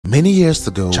Many years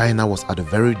ago, China was at a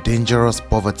very dangerous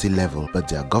poverty level, but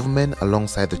their government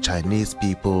alongside the Chinese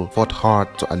people fought hard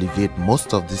to alleviate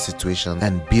most of this situation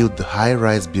and build the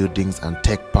high-rise buildings and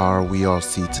tech power we all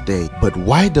see today. But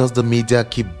why does the media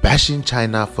keep bashing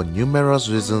China for numerous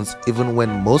reasons even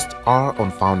when most are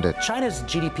unfounded? China's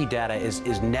GDP data is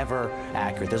never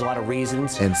accurate. There's a lot of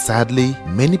reasons. And sadly,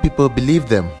 many people believe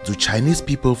them. Do Chinese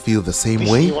people feel the same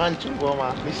way?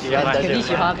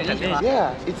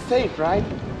 Yeah, it's safe, right?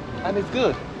 And it's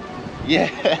good.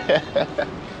 Yeah.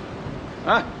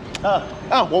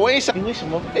 我问一下，你为什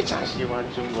么非常喜欢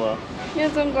中国？因为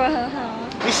中国很好啊。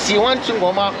你喜欢中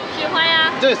国吗？喜欢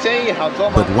呀。这生意好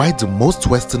做吗？ But why do most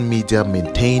Western media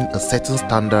maintain a certain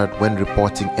standard when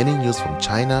reporting any news from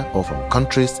China or from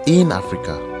countries in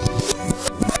Africa?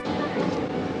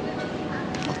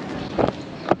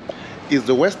 Is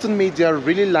the Western media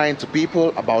really lying to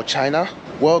people about China?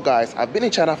 Well guys, I've been in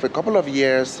China for a couple of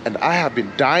years and I have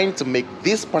been dying to make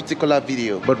this particular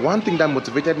video. But one thing that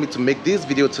motivated me to make this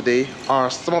video today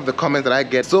are some of the comments that I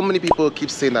get. So many people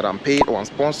keep saying that I'm paid or I'm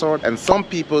sponsored, and some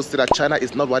people say that China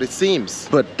is not what it seems.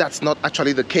 But that's not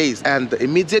actually the case. And the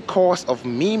immediate cause of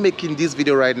me making this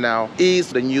video right now is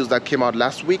the news that came out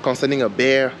last week concerning a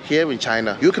bear here in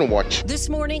China. You can watch. This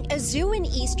morning, a zoo in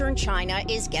eastern China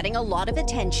is getting a lot of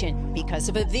attention because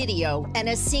of a video and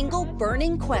a single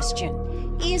burning question.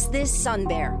 Is this sun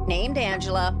bear, named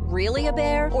Angela, really a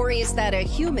bear, or is that a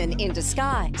human in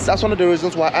disguise? That's one of the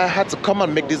reasons why I had to come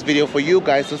and make this video for you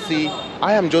guys to see.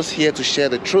 I am just here to share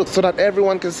the truth so that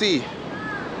everyone can see.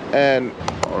 And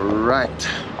alright,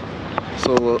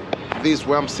 so this is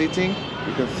where I'm sitting.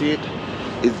 You can see it.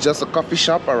 It's just a coffee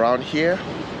shop around here.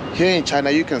 Here in China,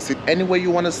 you can sit anywhere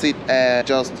you want to sit and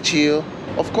just chill.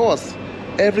 Of course,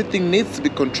 everything needs to be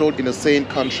controlled in a sane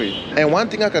country. And one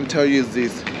thing I can tell you is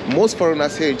this: most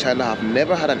foreigners here in China have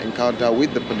never had an encounter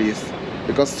with the police,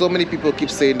 because so many people keep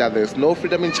saying that there's no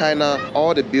freedom in China.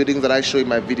 All the buildings that I show in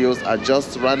my videos are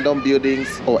just random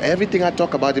buildings, or everything I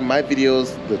talk about in my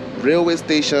videos, the railway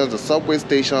stations, the subway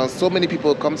stations. So many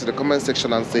people come to the comment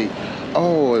section and say,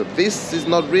 oh, this is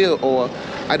not real, or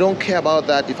I don't care about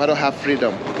that if I don't have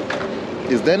freedom.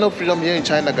 Is there no freedom here in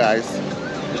China, guys?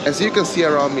 As you can see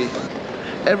around me,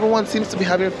 everyone seems to be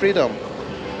having freedom.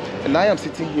 And I am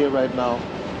sitting here right now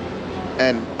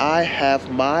and I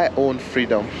have my own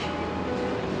freedom.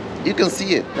 You can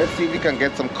see it. Let's see if we can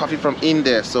get some coffee from in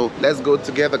there. So let's go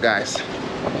together, guys.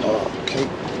 Okay.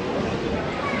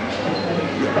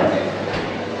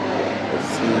 Let's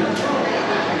see.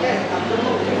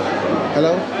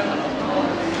 Hello?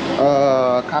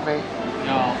 Coffee?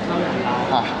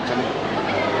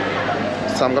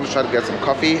 So I'm gonna try to get some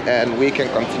coffee and we can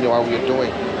continue what we're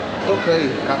doing. Okay,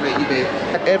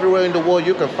 everywhere in the world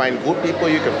you can find good people,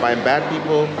 you can find bad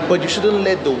people, but you shouldn't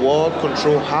let the world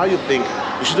control how you think.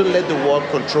 You shouldn't let the world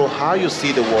control how you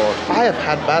see the world. I have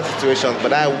had bad situations,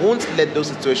 but I won't let those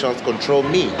situations control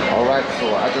me. Alright,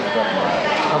 so I just got my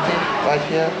coffee right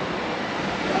here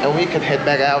and we can head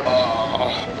back out.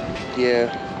 Yeah.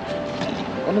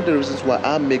 One of the reasons why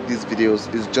I make these videos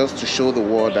is just to show the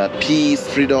world that peace,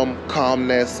 freedom,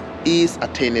 calmness is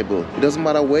attainable. It doesn't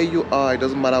matter where you are, it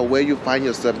doesn't matter where you find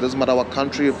yourself, it doesn't matter what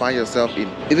country you find yourself in.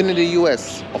 Even in the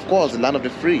US, of course, the land of the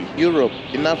free. Europe,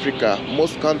 in Africa,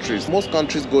 most countries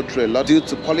go through a lot due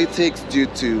to politics, due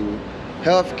to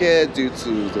healthcare, due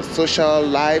to the social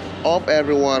life of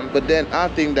everyone. But then I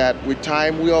think that with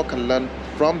time, we all can learn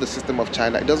from the system of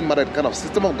China. It doesn't matter the kind of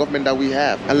system of government that we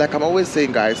have. And like I'm always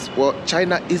saying, guys, well,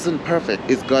 China isn't perfect.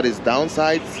 It's got its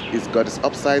downsides, it's got its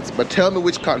upsides, but tell me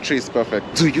which country is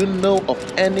perfect. Do you know of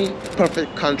any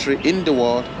perfect country in the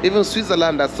world? Even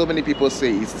Switzerland, that so many people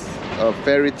say is a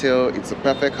fairy tale, it's a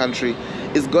perfect country,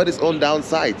 it's got its own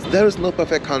downsides. There is no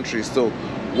perfect country, so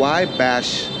why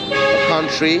bash a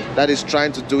country that is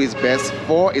trying to do its best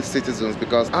for its citizens?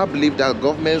 Because I believe that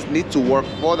governments need to work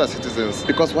for their citizens.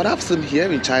 Because what I've seen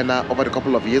here in China over the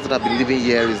couple of years that I've been living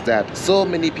here is that so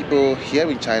many people here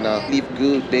in China live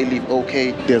good, they live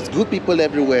okay. There's good people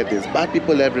everywhere, there's bad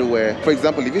people everywhere. For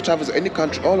example, if you travel to any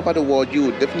country all over the world, you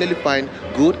will definitely find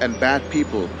good and bad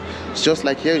people. It's just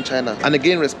like here in China. And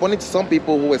again, responding to some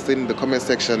people who were saying in the comment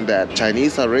section that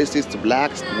Chinese are racist to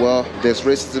blacks, well, there's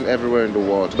racism everywhere in the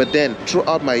world. But then,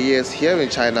 throughout my years here in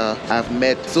China, I've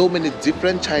met so many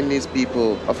different Chinese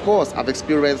people. Of course, I've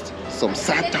experienced some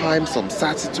sad times, some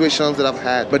sad situations that I've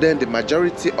had, but then the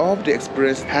majority of the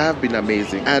experience have been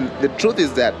amazing. And the truth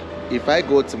is that if I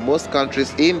go to most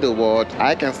countries in the world,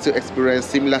 I can still experience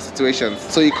similar situations.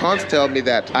 So you can't tell me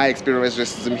that I experience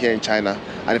racism here in China,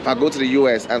 and if I go to the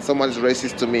US and someone is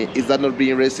racist to me, is that not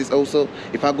being racist also?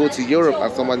 If I go to Europe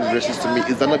and someone is racist to me,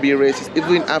 is that not being racist?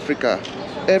 Even in Africa,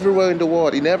 everywhere in the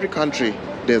world, in every country,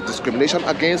 there's discrimination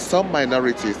against some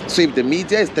minorities. So if the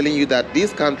media is telling you that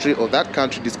this country or that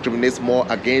country discriminates more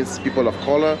against people of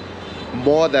color,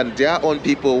 more than their own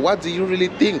people, what do you really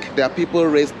think? There are people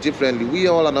raised differently. We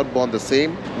all are not born the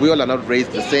same. We all are not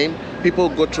raised the same. People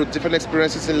go through different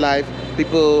experiences in life.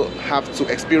 People have to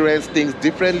experience things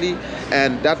differently,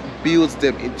 and that builds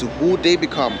them into who they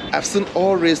become. I've seen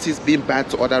all races being bad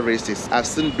to other races. I've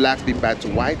seen blacks being bad to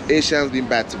white, Asians being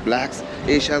bad to blacks,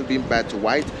 Asians being bad to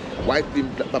white being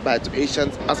bad to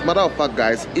Asians. As a matter of fact,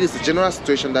 guys, it is a general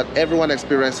situation that everyone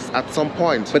experiences at some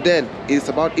point. But then it's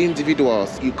about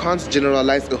individuals. You can't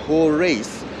generalize a whole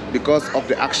race because of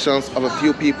the actions of a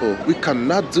few people. We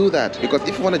cannot do that, because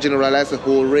if you want to generalize a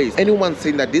whole race, anyone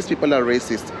saying that these people are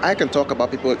racist, I can talk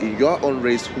about people in your own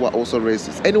race who are also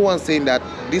racist. Anyone saying that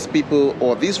these people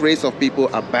or this race of people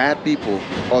are bad people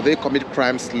or they commit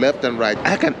crimes left and right,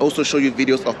 I can also show you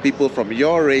videos of people from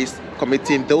your race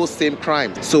committing those same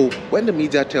crimes. So when the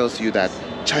media tells you that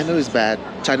China is bad,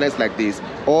 China is like this,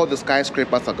 all the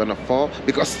skyscrapers are gonna fall,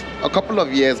 because a couple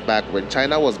of years back when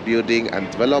China was building and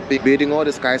developing, building all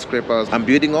the skyscrapers and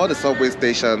building all the subway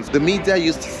stations, the media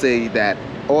used to say that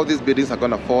all these buildings are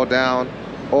gonna fall down,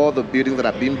 all the buildings that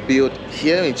are being built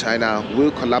here in China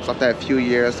will collapse after a few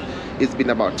years. It's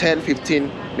been about 10,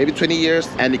 15, maybe 20 years,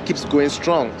 and it keeps going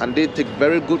strong, and they take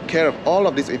very good care of all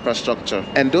of this infrastructure.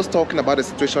 And those talking about the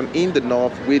situation in the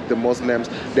north with the Muslims,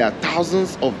 there are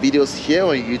thousands of videos here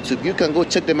on YouTube. You can go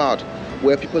check them out,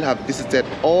 where people have visited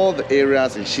all the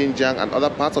areas in Xinjiang and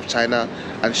other parts of China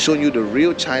and shown you the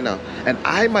real China. And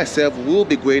I myself will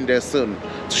be going there soon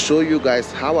to show you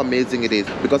guys how amazing it is,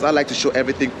 because I like to show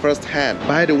everything firsthand.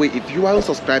 By the way, if you haven't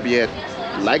subscribed yet,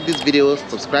 like this video,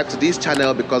 subscribe to this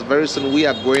channel, because very soon we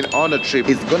are going on a trip.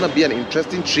 It's gonna be an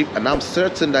interesting trip, and I'm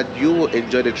certain that you will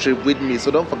enjoy the trip with me.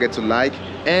 So don't forget to like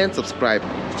and subscribe.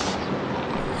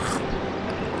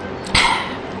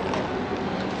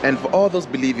 And for all those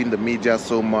believing the media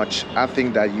so much, I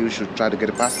think that you should try to get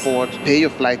a passport, pay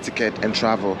your flight ticket and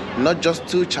travel. Not just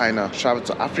to China, travel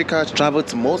to Africa, travel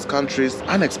to most countries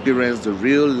and experience the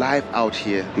real life out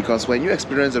here. Because when you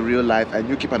experience the real life and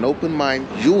you keep an open mind,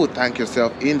 you will thank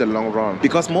yourself in the long run.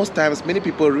 Because most times, many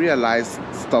people realize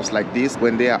stuff like this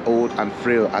when they are old and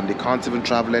frail and they can't even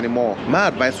travel anymore. My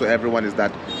advice for everyone is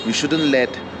that you shouldn't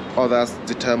let others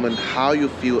determine how you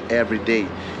feel every day.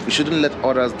 You shouldn't let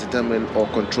others determine or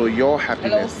control your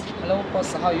happiness. Hello,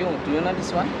 boss, how are you? Do you know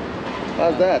this one?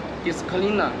 What's that? It's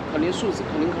cleaner, clean shoes,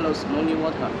 clean clothes, no new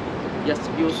water. Yes,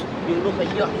 you look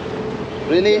here.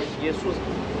 Really? Yes, shoes.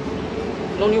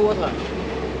 No new water.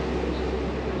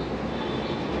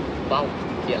 Wow,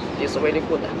 yes, it's very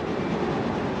good.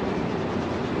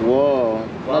 Whoa,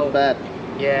 Wow. not bad.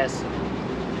 Yes.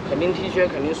 肯定 T 恤，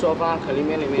肯定梳发，肯定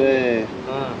面里面。对，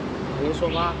肯定梳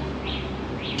发。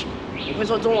你会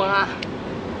说中文啊？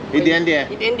一点点。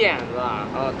一点点是吧？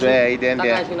对，一点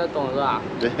点。大概听得懂是吧？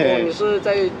对。哦，你是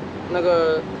在那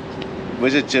个？不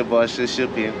是直播，是视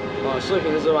频。哦，视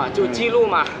频是吧？就记录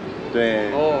嘛。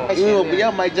对。哦。因为我不要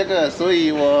买这个，所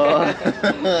以我。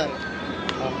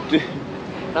对。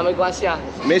那没关系啊。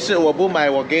没事，我不买，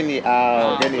我给你啊，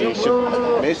我给你。没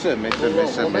事，没事，没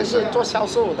事，我们是做销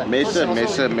售的。没事，没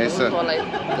事，没事。来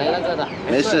那个的。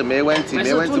没事，没问题，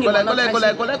没问题。过来，过来，过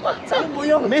来，过来，过来。不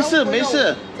用。没事，没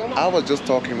事。I was just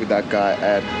talking with that guy,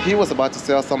 and he was about to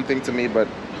sell something to me, but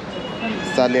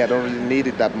sadly I don't really need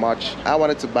it that much. I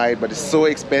wanted to buy it, but it's so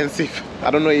expensive. I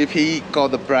don't know if he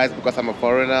called the price because I'm a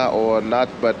foreigner or not,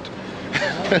 but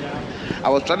I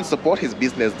was trying to support his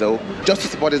business though, just to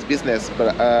support his business,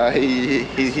 but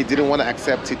he didn't want to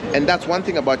accept it. And that's one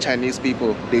thing about Chinese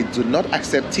people, they do not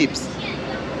accept tips,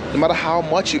 no matter how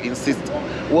much you insist.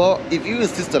 Well, if you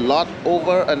insist a lot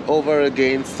over and over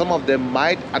again, some of them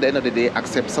might at the end of the day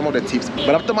accept some of the tips.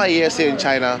 But after my years here in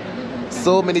China,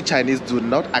 so many Chinese do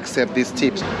not accept these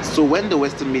tips. So when the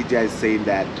Western media is saying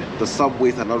that the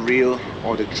subways are not real,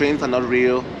 or the trains are not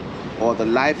real, or the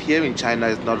life here in China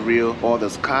is not real, or the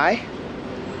sky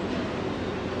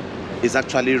is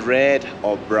actually red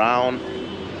or brown,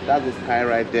 that's the sky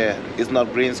right there. It's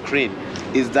not green screen.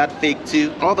 Is that fake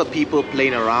too? All the people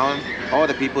playing around, all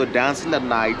the people dancing at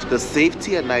night, the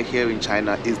safety at night here in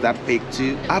China, is that fake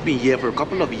too? I've been here for a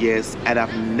couple of years and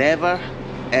I've never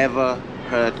ever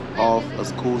heard of a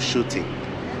school shooting.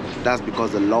 That's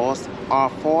because the laws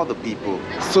are for the people.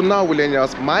 So now,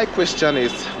 millennials, my question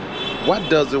is, what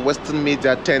does the Western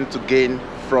media tend to gain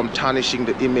from tarnishing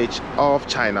the image of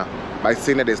China? By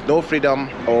saying that there's no freedom,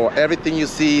 or everything you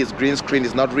see is green screen,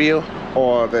 is not real,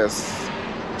 or there's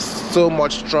so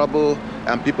much trouble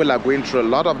and people are going through a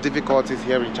lot of difficulties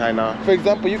here in China. For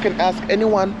example, you can ask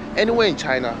anyone anywhere in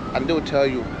China and they will tell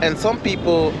you. And some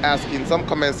people ask in some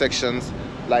comment sections,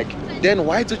 like, then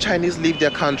why do Chinese leave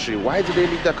their country? Why do they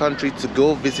leave their country to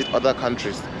go visit other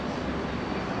countries?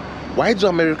 Why do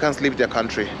Americans leave their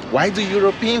country? Why do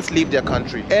Europeans leave their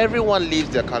country? Everyone leaves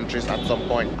their countries at some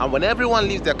point. And when everyone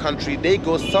leaves their country, they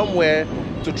go somewhere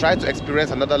to try to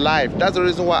experience another life. That's the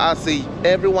reason why I say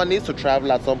everyone needs to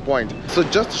travel at some point. So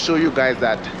just to show you guys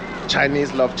that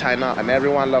Chinese love China and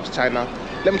everyone loves China,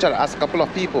 let me try to ask a couple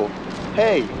of people.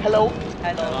 Hey, hello.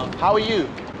 Hello. How are you?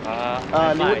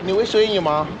你会说英语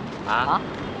吗？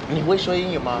你会说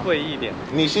英语吗？会一点。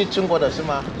你是中国的是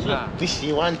吗？是。你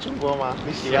喜欢中国吗？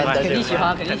你喜欢？肯定喜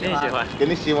欢。肯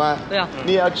定喜欢。对啊。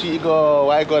你要去一个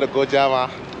外国的国家吗？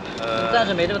暂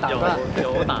时没这个打算。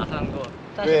有打算过。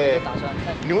对。打算。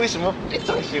你为什么非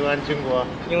常喜欢中国？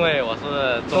因为我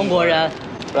是中国人。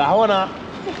然后呢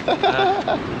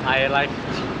？I like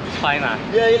China.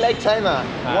 Yeah, you like China.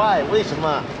 Why? 为什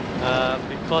么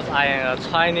？Because I am a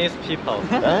Chinese people.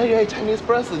 You're a Chinese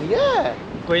person. Yeah.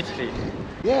 Greatly.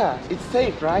 Yeah, it's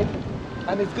safe, right?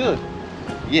 And it's good.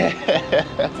 Yeah.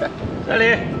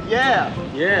 Really? Yeah.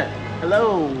 Yeah.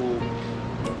 Hello.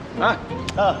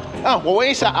 我问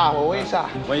一下，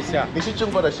你是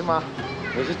中国的是吗？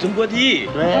我是中国的。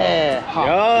对，好。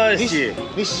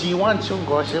你喜欢中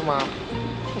国是吗？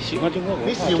喜欢中国。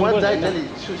你喜欢在这里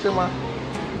是吗？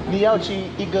你要去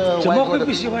一个外国的？怎么会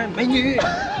不喜欢美女？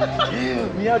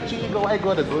你要去一个外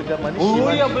国的国家吗？你喜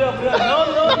欢？不要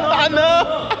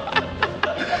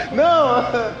No.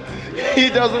 He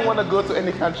doesn't want to go to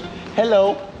any country.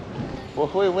 Hello. 我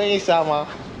会问一下吗？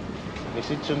你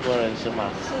是中国人是吗？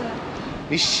是。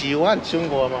你喜欢中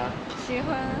国吗？喜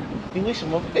欢。你为什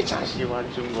么非常喜欢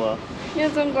中国？因为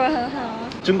中国很好。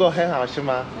中国很好是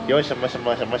吗？有什么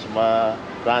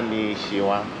让你喜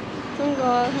欢？中国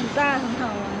很大，很好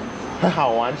玩。很好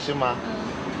玩是吗？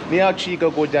你要去一个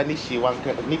国家，你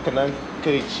可能可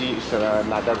以去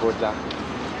哪个国家？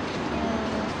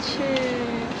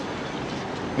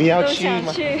你要去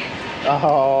吗？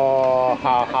哦，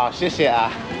好，谢谢啊。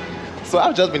So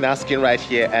I've just been asking right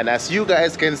here, and as you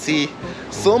guys can see,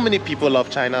 so many people love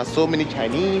China, so many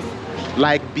Chinese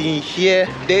like being here.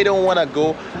 They don't want to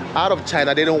go out of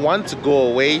China, they don't want to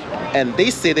go away, and they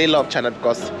say they love China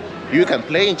because you can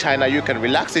play in China, you can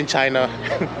relax in China,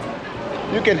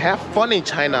 you can have fun in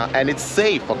China, and it's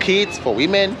safe for kids, for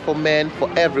women, for men, for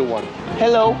everyone.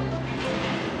 Hello.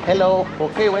 Hello, 我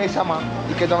可以问一下吗？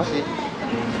一个东西。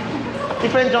1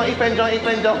分钟。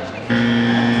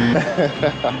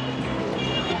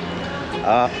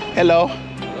Hello，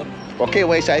 我可以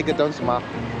问一下一个东西吗？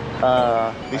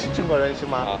你是中国人是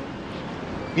吗？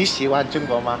你喜欢中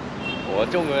国吗？我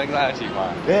中国人当然喜欢。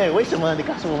对，为什么？你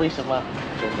告诉我为什么？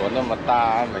中国那么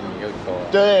大，美女又多。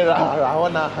对，然后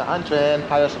呢？很安全，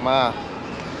还有什么？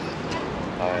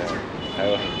还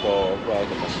有很多不知道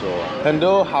怎么说。很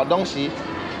多好东西。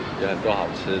有很多好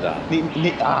吃的。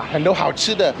很多好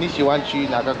吃的。你喜欢去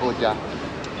哪个国家？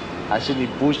还是你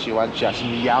不喜欢去？还是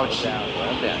你要去？我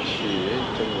不想去，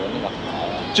中国那么好。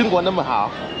中国那么好，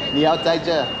你要在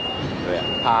这？对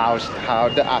啊。好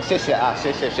的啊，谢谢。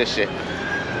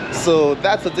So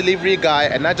that's a delivery guy,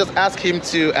 and I just asked him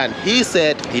to, and he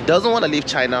said he doesn't want to leave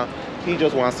China. He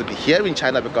just wants to be here in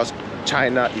China because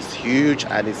China is huge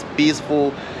and it's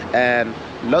peaceful, and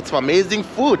lots of amazing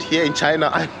food here in China.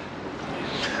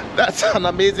 That's an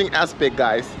amazing aspect,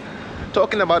 guys.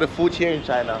 Talking about the food here in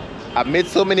China. I've made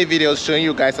so many videos showing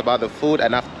you guys about the food,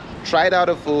 and I've tried out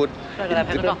the food.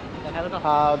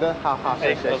 好的，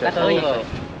谢谢。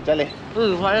这里。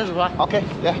Okay,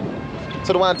 yeah.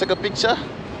 So do you want to take a picture?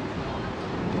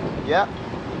 Yeah.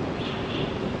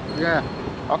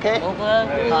 Okay.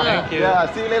 Thank you.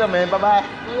 Yeah. See you later, man. Bye bye.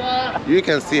 You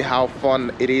can see how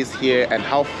fun it is here and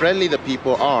how friendly the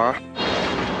people are.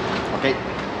 Okay.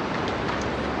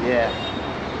 Yeah.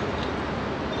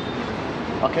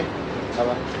 Okay.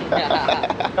 Bye-bye.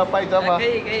 要拍照吗？可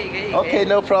以。Okay,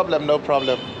 no problem.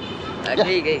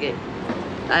 可以。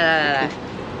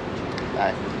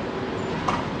来。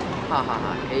好，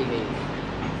可以。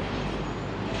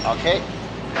Okay.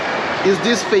 Is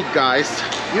this fake, guys?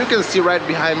 You can see right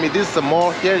behind me, this is a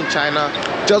mall here in China.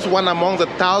 Just one among the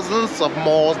thousands of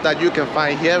malls that you can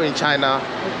find here in China.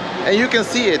 And you can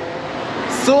see it.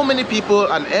 So many people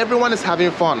and everyone is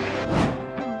having fun.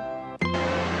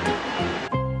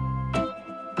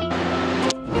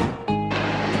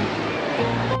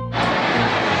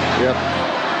 Yep.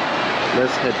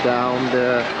 Let's head down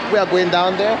there. We are going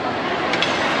down there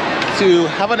to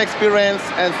have an experience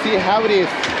and see how it is.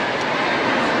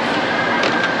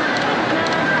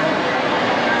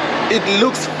 It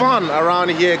looks fun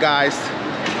around here, guys.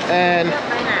 And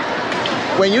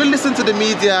when you listen to the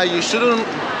media, you shouldn't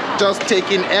just take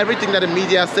in everything that the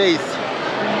media says.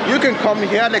 You can come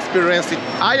here and experience it.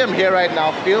 I am here right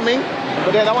now filming,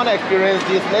 but then I want to experience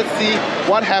this. Let's see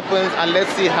what happens and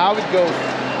let's see how it goes.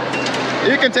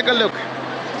 You can take a look.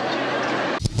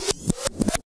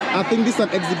 I think this is an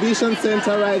exhibition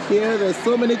center right here. There's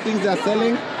so many things they're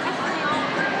selling.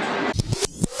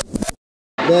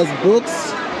 There's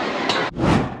books.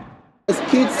 There's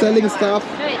kids selling stuff.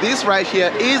 This right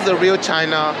here is the real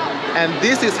China, and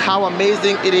this is how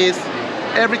amazing it is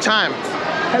every time.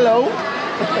 Hello.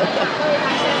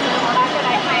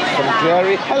 Some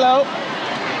jewelry. Hello.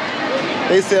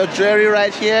 They sell jewelry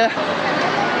right here.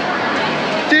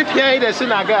 最便宜的是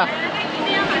哪个？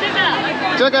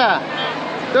这个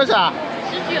多少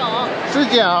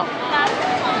？19。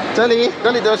这里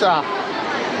多少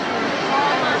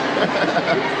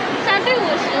？3对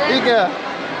50。一个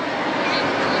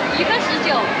19。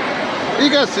一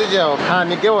个19。好，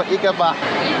你给我一个吧。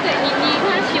你看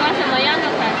喜欢什么样的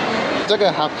款式？这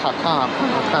个好看。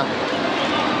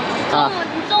啊。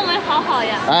中文好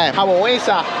呀。哎，好，我问一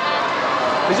下，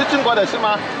你是中国的是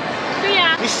吗？对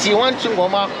呀。你喜欢中国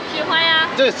吗？喜欢呀。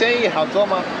这个生意好做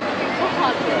吗？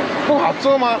不好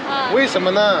做吗？为什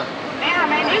么呢？为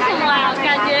什么啊？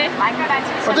感觉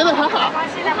我觉得还好。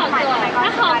不好做，它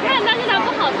好看，但是它不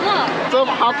好做。做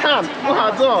好看不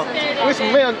好做，为什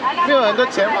么没有很多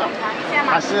钱吗？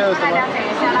还是什么？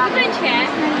不挣钱。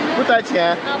不挣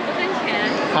钱？不挣钱。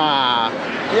啊，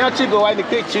你要去国外，你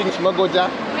可以去什么国家？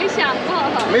没想过。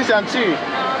没想去。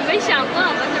没想过，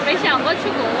不是没想过去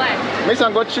国外。没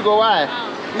想过去国外。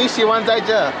你喜欢在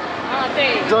这？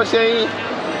对。做生意。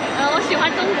我喜欢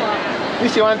中国。你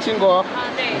喜欢中国？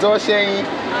对。做生意？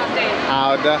对。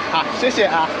好的，好，谢谢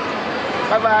啊，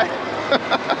拜拜。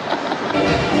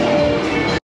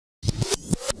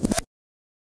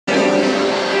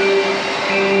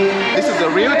This is the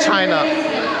real China,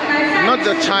 not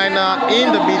the China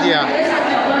in the media.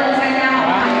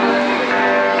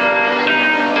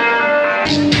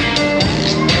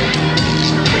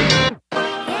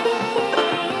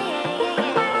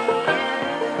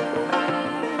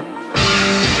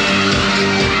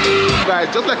 Guys,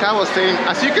 just like I was saying,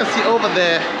 as you can see over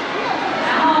there,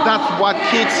 that's what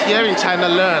kids here in China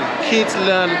learn. Kids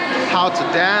learn how to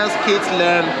dance, kids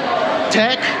learn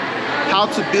tech, how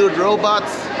to build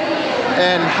robots,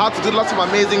 and how to do lots of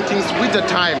amazing things with the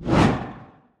time.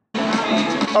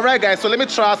 Alright guys, so let me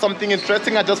try something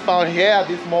interesting I just found here at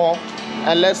this mall,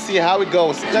 and let's see how it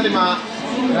goes. 这里吗？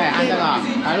对，按这个，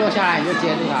把它落下来你就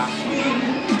接住它。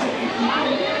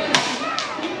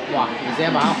哇，你直接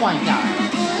把它换下来。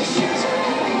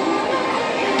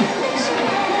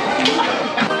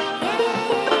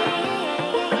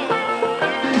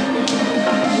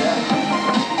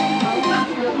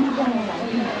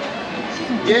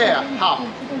Yeah, how?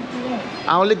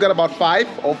 I only got about 5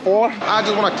 or 4. I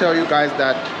just want to tell you guys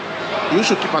that you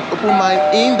should keep an open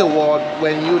mind in the world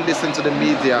when you listen to the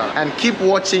media, and keep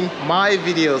watching my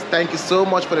videos. Thank you so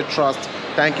much for the trust.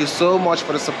 Thank you so much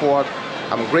for the support.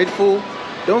 I'm grateful.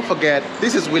 Don't forget,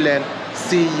 this is Willene.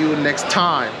 See you next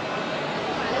time.